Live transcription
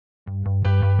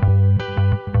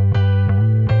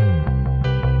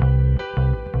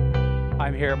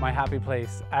here at my happy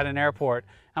place at an airport,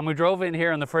 and we drove in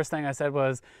here and the first thing I said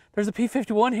was, there's a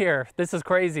P-51 here. This is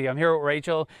crazy. I'm here with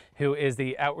Rachel, who is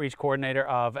the outreach coordinator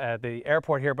of the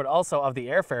airport here, but also of the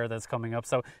air fair that's coming up.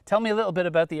 So tell me a little bit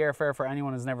about the air fair for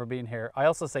anyone who's never been here. I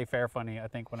also say fair funny, I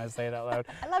think, when I say it out loud.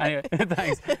 I love anyway, it.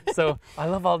 Thanks. So I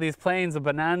love all these planes, a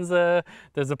Bonanza,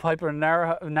 there's a Piper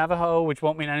Navajo, which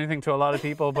won't mean anything to a lot of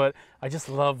people, but I just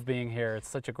love being here. It's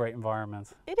such a great environment.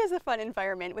 It is a fun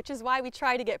environment, which is why we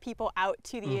try to get people out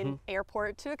to the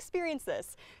airport to experience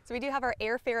this. So we do have our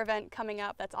air fair event coming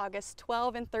up. That's August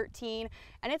 12 and 13,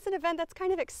 and it's an event that's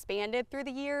kind of expanded through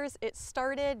the years. It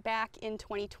started back in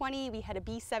 2020. We had a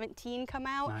B-17 come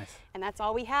out, Nice. and that's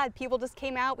all we had. People just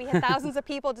came out. We had thousands of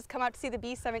people just come out to see the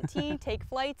B-17, take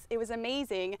flights. It was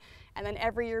amazing. And then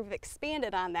every year we've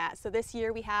expanded on that. So this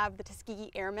year we have the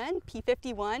Tuskegee Airmen,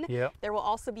 P-51. Yep. There will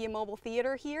also be a mobile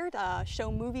theater here to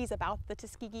show movies about the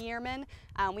Tuskegee Airmen.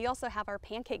 We also have our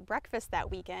pancake breakfast that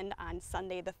weekend on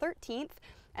Sunday the 13th.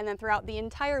 And then throughout the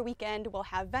entire weekend, we'll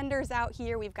have vendors out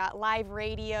here. We've got live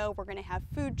radio. We're going to have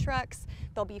food trucks.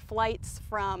 There'll be flights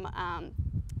from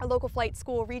a local flight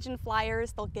school, Region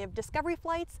Flyers. They'll give discovery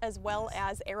flights as well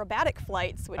as aerobatic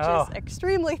flights, which is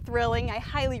extremely thrilling. I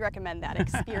highly recommend that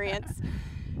experience.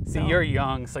 See, you're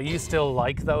young, so you still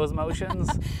like those motions.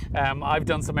 I've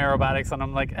done some aerobatics and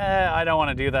I'm like, I don't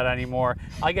want to do that anymore.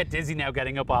 I get dizzy now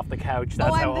getting up off the couch.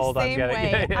 That's how old I'm getting.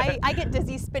 I'm the same way. I get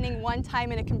dizzy spinning one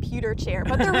time in a computer chair,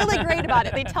 but they're really great about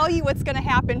it. They tell you what's going to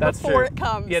happen before it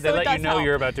comes. Yeah, they so let you know help.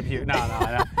 you're about to puke.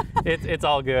 No. It's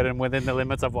all good and within the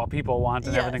limits of what people want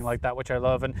and everything like that, which I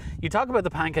love. And you talk about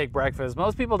the pancake breakfast.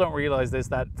 Most people don't realize this,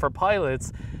 that for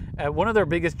pilots, one of their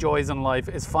biggest joys in life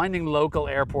is finding local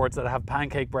airports that have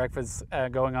pancake breakfasts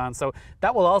going on. So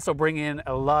that will also bring in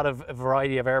a lot of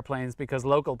variety of airplanes because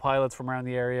local pilots from around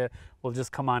the area will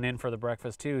just come on in for the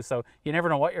breakfast too. So you never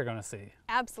know what you're going to see.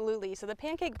 Absolutely. So the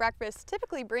pancake breakfast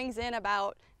typically brings in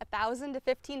about 1,000 to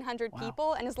 1,500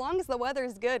 people. And as long as the weather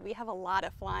is good, we have a lot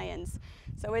of fly-ins.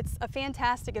 So it's a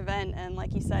fantastic event. And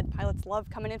like you said, pilots love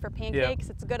coming in for pancakes.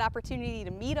 It's a good opportunity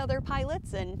to meet other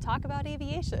pilots and talk about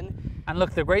aviation. And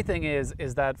look, the great thing is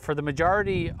that for the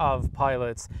majority of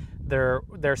pilots,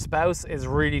 their spouse is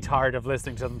really tired of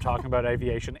listening to them talking about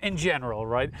aviation in general,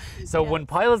 right? So when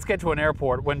pilots get to an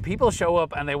airport, when people show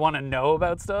up and they want to know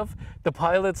about stuff, the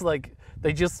pilots, like,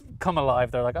 they just come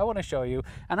alive. They're like, I want to show you.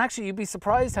 And actually, you'd be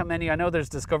surprised how many, I know there's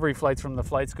discovery flights from the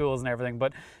flight schools and everything,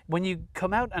 but when you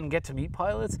come out and get to meet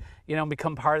pilots, you know, and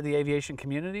become part of the aviation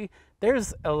community,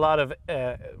 there's a lot of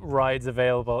rides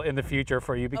available in the future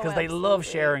for you because they love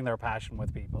sharing their passion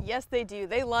with people. Yes, they do.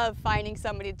 They love finding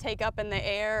somebody to take up in the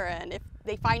air, and if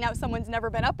they find out someone's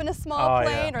never been up in a small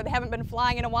plane or they haven't been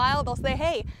flying in a while, they'll say,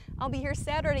 hey, I'll be here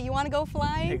Saturday. You want to go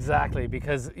flying? Exactly,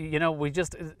 because, you know,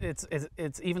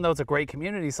 it's even though it's a great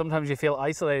community, sometimes you feel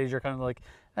isolated. You're kind of like,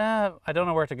 I don't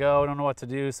know where to go. I don't know what to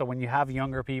do. So when you have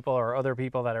younger people or other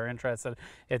people that are interested,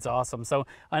 it's awesome. So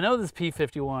I know this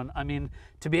P-51, I mean,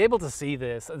 to be able to see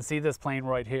this and see this plane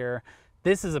right here,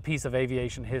 this is a piece of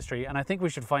aviation history, and I think we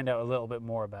should find out a little bit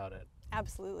more about it.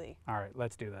 Absolutely. All right,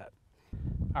 let's do that.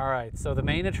 All right, so the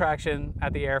main attraction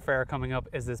at the air fair coming up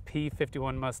is this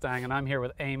P-51 Mustang, and I'm here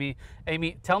with Amy.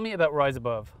 Amy, tell me about Rise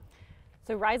Above.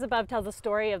 So Rise Above tells the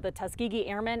story of the Tuskegee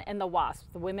Airmen and the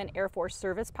WASPs, the Women Air Force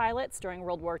Service Pilots during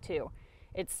World War II.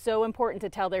 It's so important to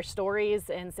tell their stories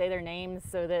and say their names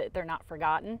so that they're not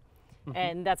forgotten.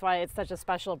 And that's why it's such a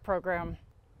special program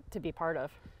to be part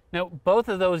of. Now, both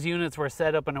of those units were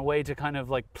set up in a way to kind of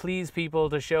like please people,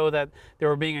 to show that they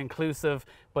were being inclusive,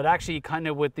 but actually kind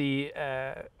of with the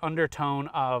undertone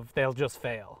of they'll just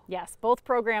fail. Yes, both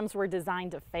programs were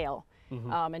designed to fail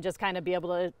and just kind of be able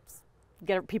to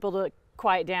get people to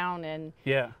quiet down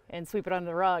and sweep it under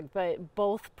the rug. But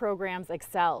both programs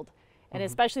excelled, and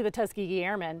especially the Tuskegee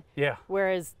Airmen.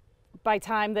 Whereas by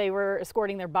time they were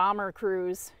escorting their bomber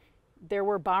crews, there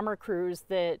were bomber crews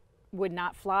that would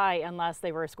not fly unless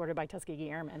they were escorted by Tuskegee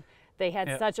Airmen. They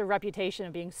had such a reputation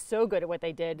of being so good at what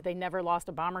they did, they never lost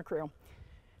a bomber crew.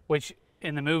 Which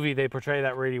in the movie they portray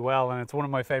that really well, and it's one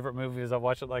of my favorite movies. I've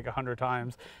watched it like 100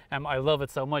 times. I love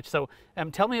it so much. So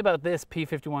tell me about this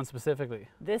P-51 specifically.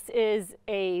 This is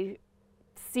a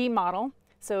C model,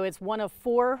 so it's one of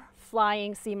 4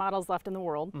 flying C models left in the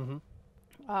world.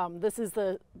 This is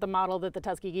the model that the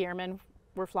Tuskegee Airmen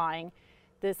were flying.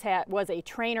 This was a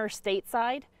trainer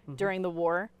stateside during the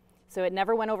war, so it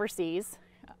never went overseas.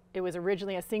 It was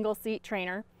originally a single-seat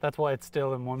trainer. That's why it's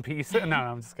still in one piece. No,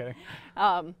 I'm just kidding.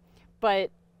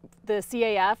 But the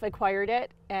CAF acquired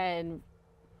it, and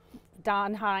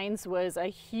Don Hines was a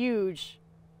huge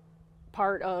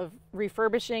part of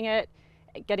refurbishing it,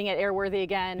 getting it airworthy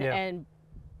again, and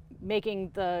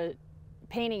making the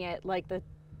painting it like the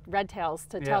red tails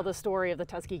to tell the story of the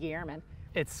Tuskegee Airmen.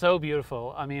 It's so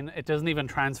beautiful. I mean, it doesn't even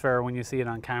transfer when you see it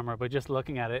on camera, but just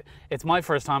looking at it, it's my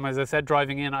first time, as I said,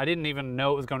 driving in. I didn't even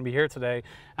know it was going to be here today,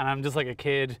 and I'm just like a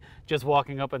kid just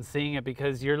walking up and seeing it,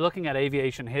 because you're looking at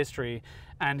aviation history.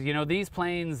 And you know, these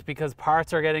planes, because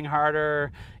parts are getting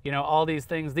harder, you know, all these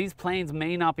things, these planes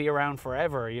may not be around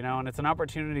forever, you know, and it's an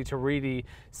opportunity to really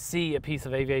see a piece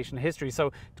of aviation history.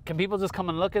 So can people just come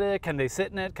and look at it? Can they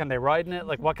sit in it? Can they ride in it?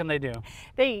 Like, what can they do?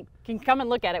 They can come and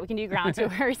look at it. We can do ground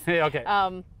tours. Okay.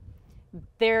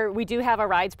 We do have a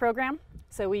rides program.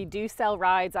 So we do sell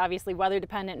rides, obviously weather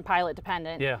dependent and pilot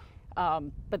dependent. Yeah.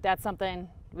 But that's something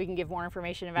we can give more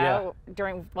information about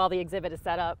while the exhibit is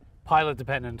set up. Pilot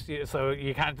dependent, so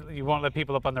you won't let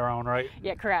people up on their own, right?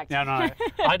 Yeah, correct. Yeah, no,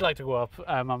 I'd like to go up.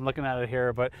 I'm looking at it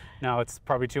here, but no, it's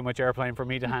probably too much airplane for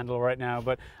me to handle right now.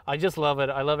 But I just love it.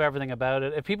 I love everything about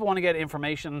it. If people want to get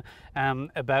information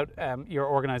about your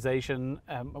organization,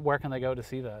 where can they go to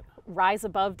see that?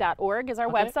 Riseabove.org is our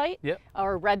website,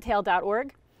 or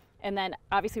redtail.org. And then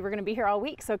obviously we're going to be here all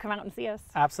week, so come out and see us.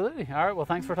 Absolutely. All right, well,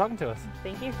 thanks for talking to us.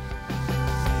 Thank you.